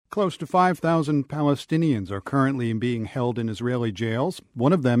Close to 5,000 Palestinians are currently being held in Israeli jails.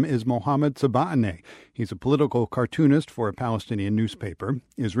 One of them is Mohammad Saba'aneh. He's a political cartoonist for a Palestinian newspaper.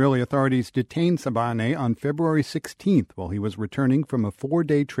 Israeli authorities detained Saba'aneh on February 16th while he was returning from a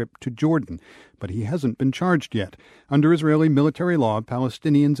 4-day trip to Jordan. But he hasn't been charged yet. Under Israeli military law,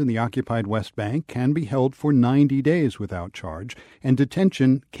 Palestinians in the occupied West Bank can be held for 90 days without charge, and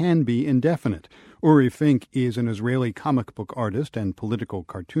detention can be indefinite. Uri Fink is an Israeli comic book artist and political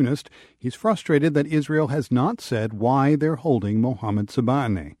cartoonist. He's frustrated that Israel has not said why they're holding Mohammad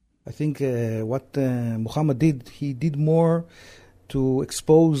Saba'aneh. I think what Mohammad did, he did more to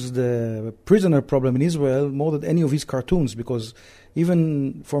expose the prisoner problem in Israel more than any of his cartoons, because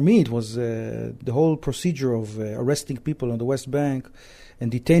even for me it was the whole procedure of arresting people on the West Bank and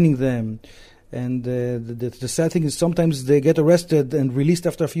detaining them. And the sad thing is sometimes they get arrested and released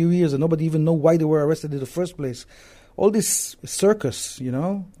after a few years and nobody even know why they were arrested in the first place. All this circus,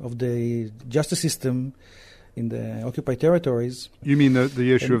 of the justice system in the occupied territories. You mean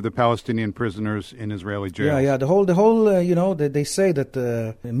the issue of the Palestinian prisoners in Israeli jails? Yeah. The whole they say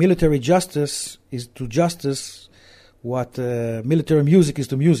that military justice is to justice what military music is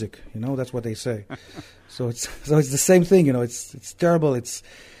to music. That's what they say. so it's the same thing. It's terrible.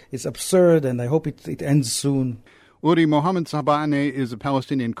 It's absurd, and I hope it ends soon. Uri, Mohammad Saba'aneh is a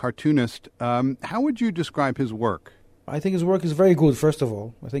Palestinian cartoonist. How would you describe his work? I think his work is very good, first of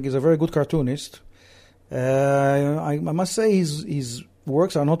all. I think he's a very good cartoonist. I must say his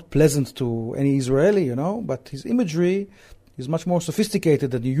works are not pleasant to any Israeli, but his imagery is much more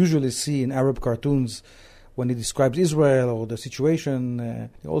sophisticated than you usually see in Arab cartoons when he describes Israel or the situation.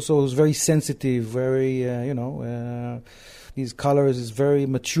 He also is very sensitive, very, his colors is very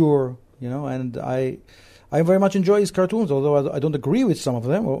mature, and I very much enjoy his cartoons, although I don't agree with some of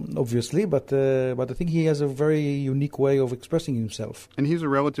them, obviously, but I think he has a very unique way of expressing himself. And he's a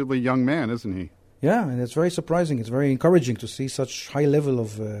relatively young man, isn't he? Yeah, and it's very surprising. It's very encouraging to see such high level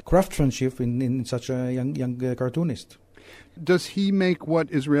of craftsmanship in such a young cartoonist. Does he make what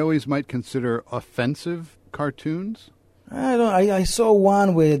Israelis might consider offensive cartoons? I saw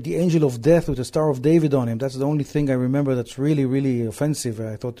one with the Angel of Death with the Star of David on him. That's the only thing I remember that's really, really offensive.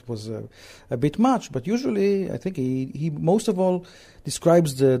 I thought it was a bit much, but usually I think he most of all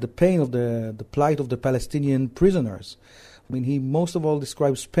describes the pain of the plight of the Palestinian prisoners. I mean, he most of all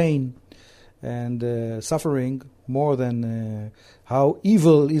describes pain and suffering more than how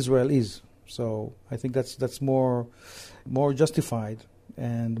evil Israel is. So I think that's more justified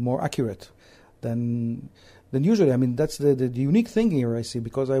and more accurate than usually. I mean, that's the unique thing here, I see,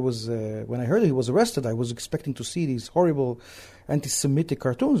 because I was, when I heard he was arrested, I was expecting to see these horrible anti-Semitic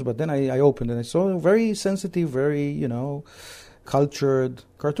cartoons, but then I opened and I saw very sensitive, very, cultured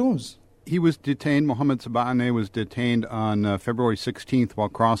cartoons. He was detained, Mohammad Saba'aneh was detained on February 16th while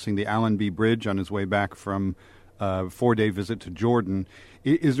crossing the Allenby Bridge on his way back from a 4-day visit to Jordan.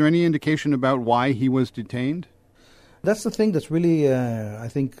 Is there any indication about why he was detained? That's the thing that's really, I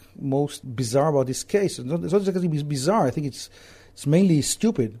think, most bizarre about this case. It's not exactly bizarre. I think it's mainly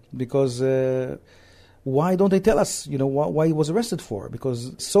stupid, because why don't they tell us, why he was arrested for?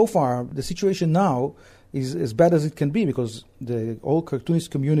 Because so far, the situation now is as bad as it can be, because the whole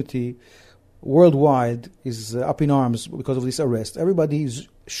cartoonist community worldwide is up in arms because of this arrest. Everybody is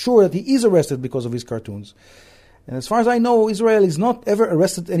sure that he is arrested because of his cartoons. And as far as I know, Israel has not ever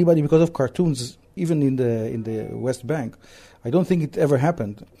arrested anybody because of cartoons, even in the West Bank. I don't think it ever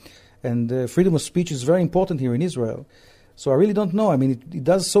happened. And freedom of speech is very important here in Israel. So I really don't know. I mean, it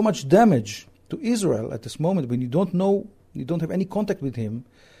does so much damage to Israel at this moment when you don't know, you don't have any contact with him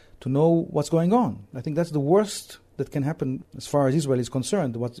to know what's going on. I think that's the worst that can happen as far as Israel is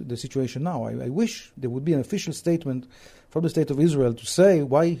concerned, what's the situation now. I wish there would be an official statement from the State of Israel to say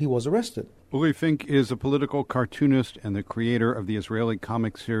why he was arrested. Uri Fink is a political cartoonist and the creator of the Israeli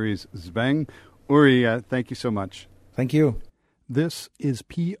comic series Zveng. Uri, thank you so much. Thank you. This is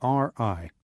PRI.